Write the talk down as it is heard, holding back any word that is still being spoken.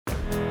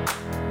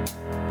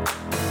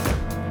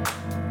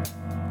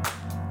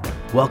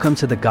Welcome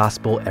to the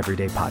Gospel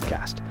Everyday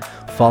Podcast,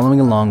 following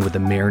along with the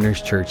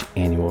Mariners Church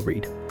annual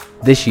read.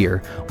 This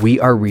year, we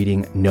are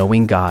reading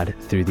Knowing God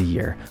Through the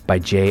Year by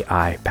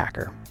J.I.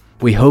 Packer.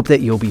 We hope that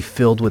you'll be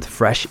filled with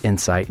fresh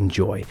insight and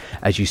joy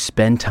as you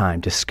spend time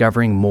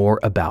discovering more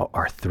about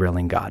our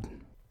thrilling God.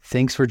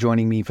 Thanks for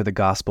joining me for the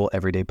Gospel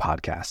Everyday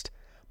Podcast.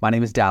 My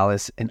name is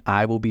Dallas, and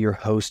I will be your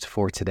host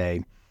for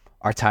today.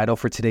 Our title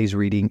for today's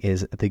reading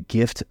is The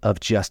Gift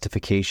of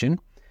Justification,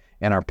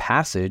 and our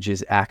passage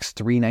is Acts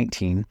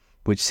 3:19,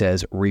 which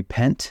says,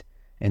 "Repent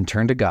and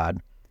turn to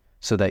God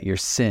so that your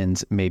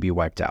sins may be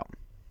wiped out."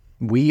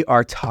 We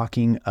are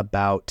talking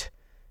about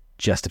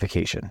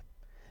justification.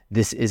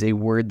 This is a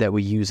word that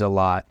we use a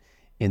lot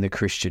in the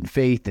Christian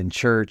faith and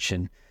church,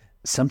 and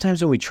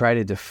sometimes when we try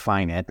to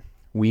define it,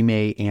 we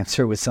may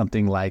answer with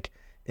something like,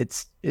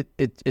 it's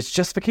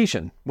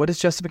justification. What is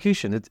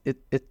justification?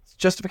 It's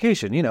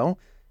justification,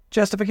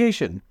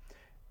 justification.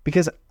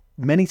 Because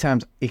many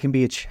times it can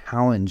be a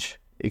challenge.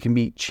 It can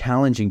be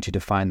challenging to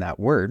define that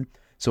word.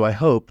 So I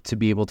hope to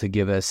be able to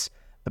give us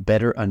a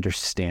better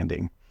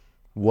understanding.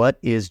 What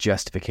is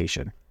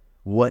justification?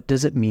 What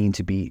does it mean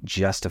to be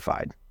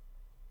justified?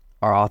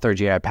 Our author,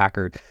 J.I.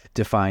 Packer,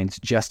 defines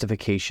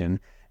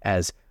justification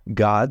as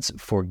God's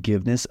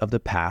forgiveness of the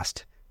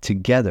past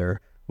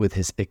together with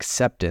his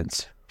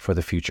acceptance for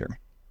the future.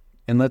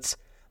 And let's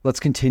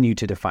continue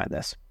to define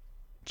this.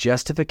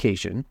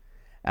 Justification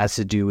has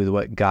to do with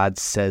what God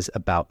says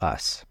about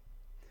us.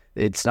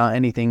 It's not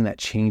anything that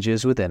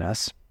changes within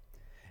us.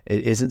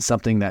 It isn't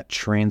something that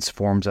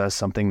transforms us,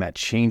 something that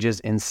changes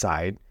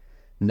inside.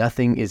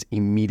 Nothing is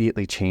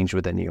immediately changed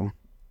within you.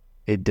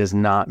 It does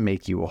not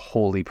make you a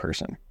holy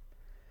person.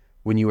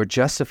 When you are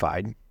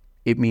justified,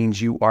 it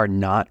means you are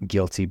not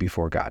guilty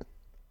before God.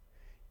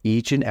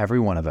 Each and every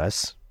one of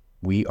us,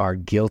 we are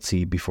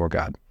guilty before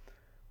God.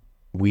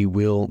 We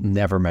will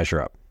never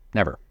measure up.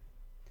 Never.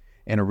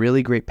 And a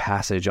really great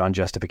passage on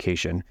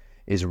justification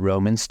is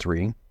Romans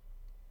 3,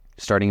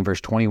 starting in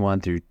verse 21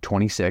 through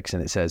 26,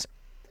 and it says,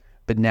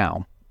 "But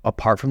now,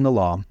 apart from the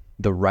law,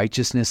 the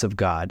righteousness of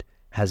God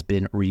has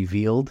been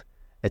revealed,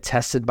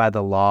 attested by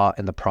the law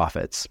and the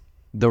prophets.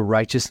 The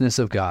righteousness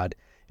of God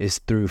is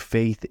through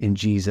faith in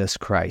Jesus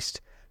Christ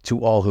to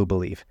all who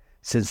believe,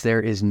 since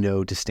there is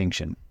no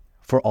distinction.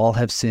 For all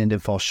have sinned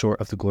and fall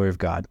short of the glory of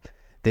God.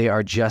 They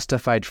are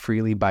justified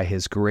freely by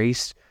his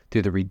grace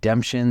through the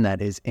redemption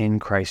that is in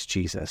Christ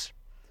Jesus.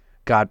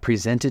 God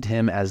presented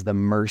him as the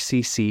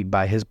mercy seat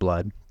by his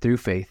blood through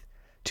faith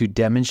to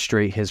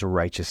demonstrate his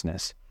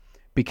righteousness.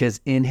 Because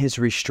in his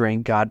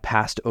restraint, God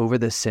passed over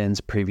the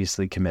sins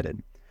previously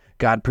committed.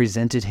 God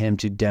presented him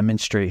to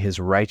demonstrate his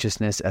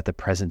righteousness at the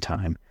present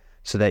time,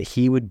 so that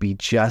he would be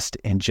just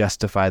and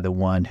justify the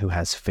one who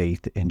has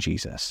faith in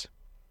Jesus."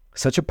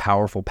 Such a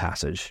powerful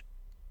passage.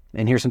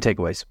 And here's some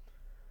takeaways.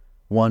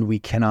 One, we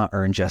cannot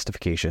earn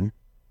justification.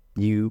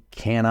 You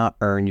cannot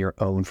earn your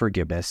own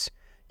forgiveness.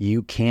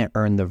 You can't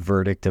earn the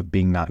verdict of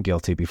being not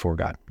guilty before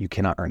God. You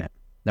cannot earn it.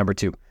 Number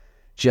two,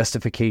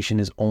 justification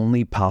is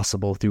only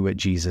possible through what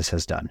Jesus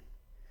has done.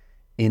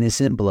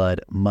 Innocent blood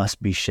must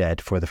be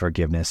shed for the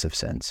forgiveness of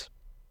sins.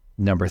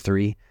 Number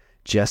three,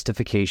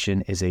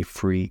 justification is a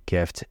free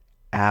gift,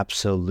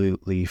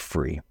 absolutely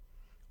free.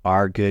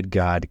 Our good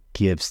God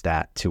gives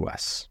that to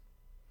us.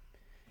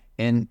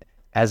 And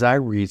as I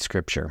read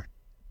Scripture,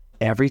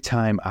 every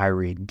time I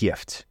read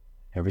gift,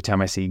 every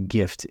time I see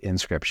gift in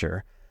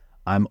Scripture,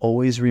 I'm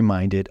always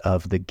reminded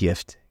of the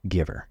gift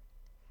giver.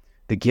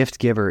 The gift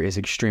giver is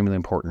extremely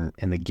important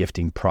in the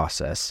gifting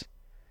process.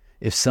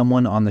 If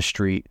someone on the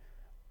street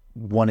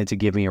wanted to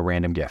give me a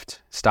random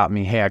gift, stop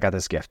me, "Hey, I got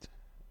this gift,"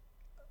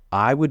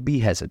 I would be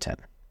hesitant.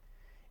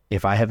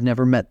 If I have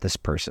never met this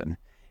person,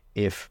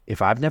 if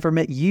I've never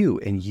met you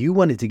and you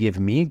wanted to give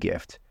me a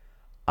gift,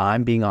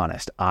 I'm being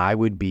honest, I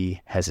would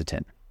be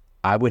hesitant.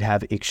 I would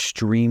have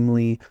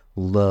extremely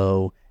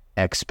low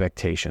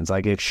expectations,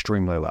 like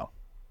extremely low.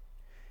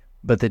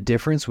 But the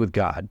difference with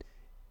God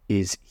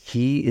is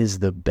he is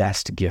the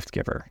best gift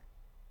giver.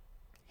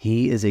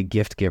 He is a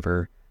gift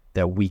giver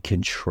that we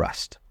can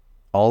trust.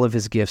 All of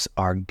his gifts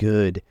are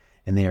good,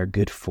 and they are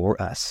good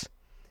for us.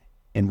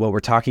 And what we're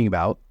talking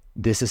about,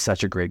 this is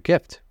such a great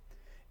gift.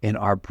 In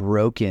our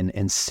broken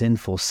and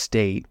sinful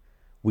state,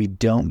 we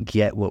don't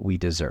get what we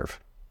deserve.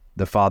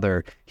 The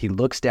Father, he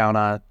looks down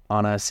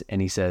on us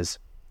and he says,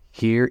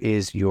 "Here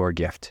is your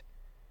gift.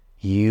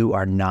 You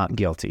are not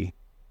guilty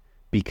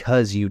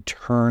because you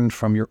turned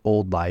from your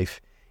old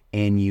life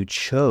and you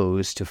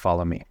chose to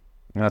follow me."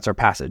 And that's our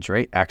passage,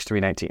 right? Acts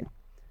 3:19.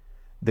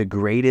 The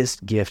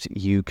greatest gift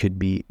you could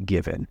be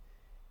given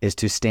is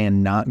to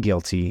stand not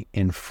guilty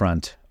in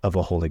front of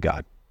a holy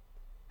God.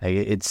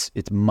 It's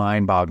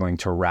mind-boggling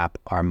to wrap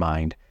our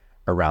mind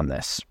around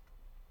this.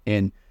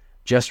 And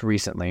just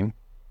recently,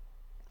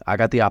 I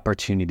got the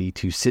opportunity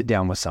to sit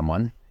down with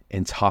someone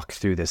and talk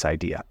through this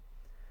idea.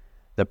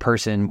 The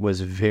person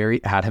was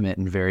very adamant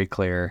and very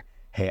clear.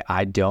 "Hey,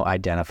 I don't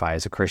identify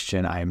as a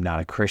Christian. I am not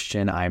a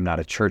Christian. I am not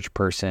a church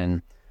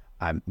person.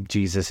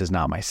 Jesus is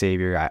not my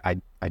savior.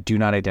 I do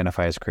not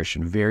identify as a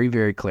Christian." Very,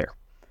 very clear.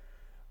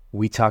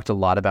 we talked a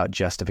lot about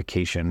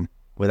justification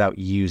without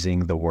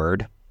using the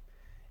word.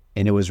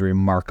 And it was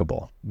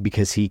remarkable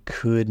because he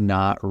could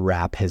not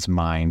wrap his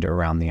mind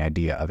around the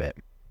idea of it.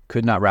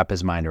 Could not wrap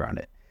his mind around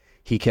it.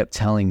 He kept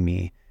telling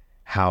me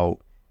how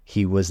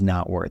he was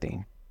not worthy.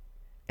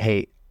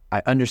 Hey,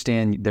 I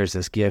understand there's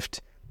this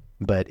gift,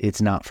 but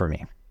it's not for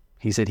me.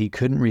 He said he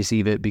couldn't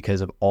receive it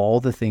because of all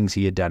the things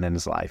he had done in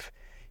his life.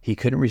 He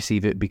couldn't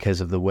receive it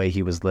because of the way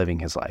he was living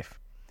his life.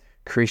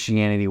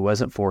 Christianity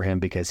wasn't for him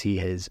because he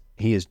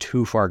is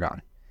too far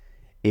gone.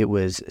 It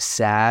was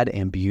sad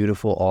and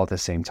beautiful all at the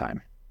same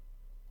time.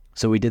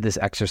 So we did this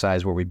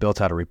exercise where we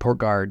built out a report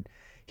card.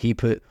 He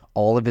put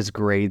all of his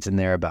grades in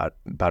there about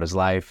his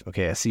life.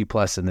 Okay, a C+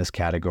 in this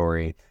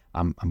category.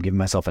 I'm giving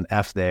myself an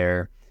F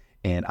there.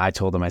 And I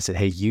told him, I said,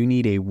 hey, you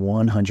need a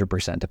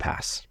 100% to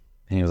pass.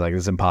 And he was like,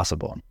 this is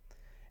impossible.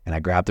 And I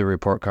grabbed the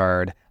report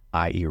card.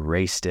 I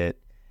erased it.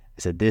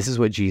 I said, this is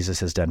what Jesus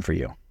has done for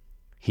you.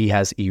 He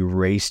has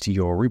erased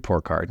your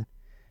report card.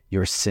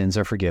 Your sins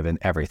are forgiven,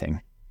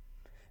 everything.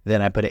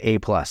 Then I put an A+,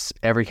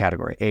 every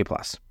category, A+.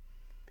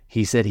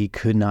 He said he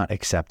could not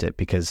accept it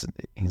because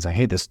he's like,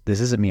 hey, this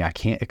isn't me. I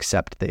can't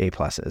accept the A+.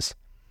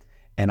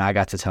 And I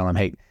got to tell him,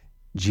 hey,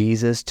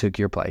 Jesus took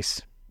your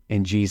place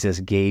and Jesus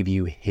gave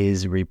you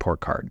his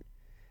report card.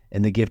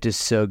 And the gift is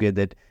so good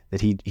that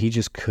he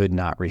just could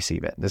not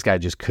receive it. This guy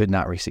just could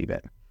not receive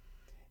it.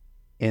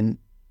 And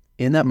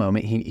in that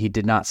moment, he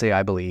did not say,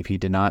 I believe. He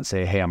did not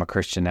say, hey, I'm a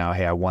Christian now.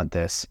 Hey, I want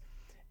this.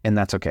 And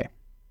that's okay.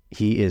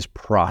 He is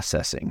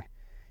processing.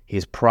 He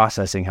is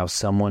processing how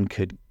someone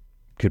could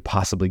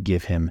possibly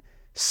give him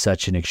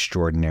such an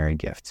extraordinary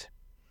gift.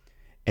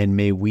 And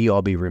may we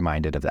all be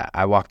reminded of that.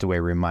 I walked away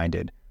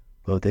reminded,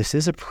 well, this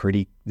is a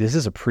pretty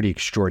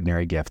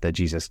extraordinary gift that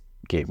Jesus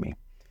gave me.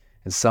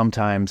 And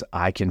sometimes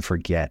I can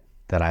forget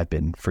that I've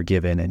been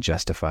forgiven and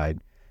justified.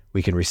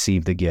 We can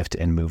receive the gift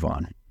and move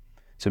on.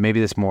 So maybe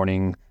this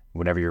morning,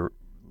 whenever you're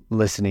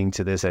listening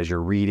to this, as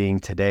you're reading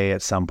today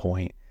at some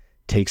point,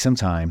 take some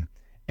time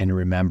and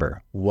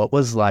remember, what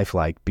was life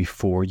like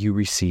before you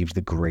received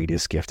the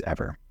greatest gift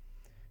ever?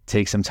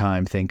 Take some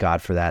time, thank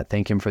God for that.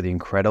 Thank him for the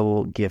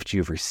incredible gift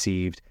you've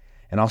received,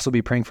 and also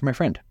be praying for my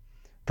friend.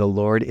 The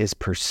Lord is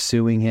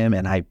pursuing him,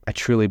 and I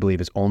truly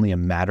believe it's only a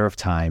matter of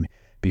time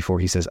before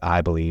he says,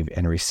 I believe,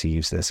 and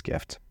receives this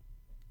gift.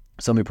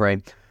 So let me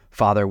pray.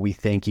 Father, we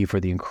thank you for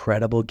the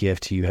incredible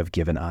gift you have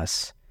given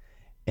us.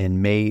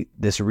 And may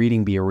this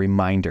reading be a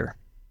reminder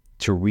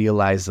to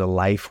realize the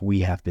life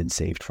we have been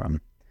saved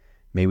from.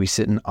 May we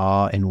sit in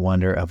awe and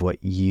wonder of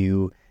what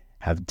you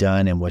have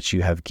done and what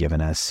you have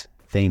given us.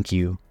 Thank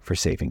you for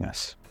saving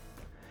us.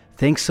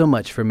 Thanks so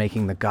much for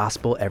making the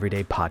Gospel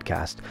Everyday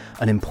podcast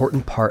an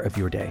important part of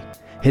your day.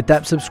 Hit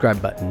that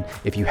subscribe button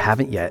if you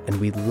haven't yet, and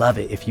we'd love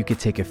it if you could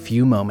take a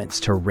few moments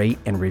to rate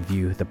and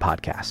review the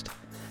podcast.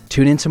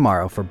 Tune in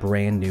tomorrow for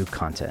brand new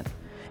content.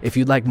 If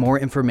you'd like more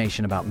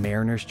information about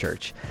Mariners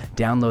Church,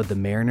 download the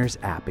Mariners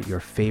app at your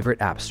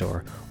favorite app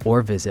store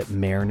or visit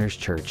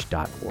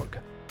marinerschurch.org.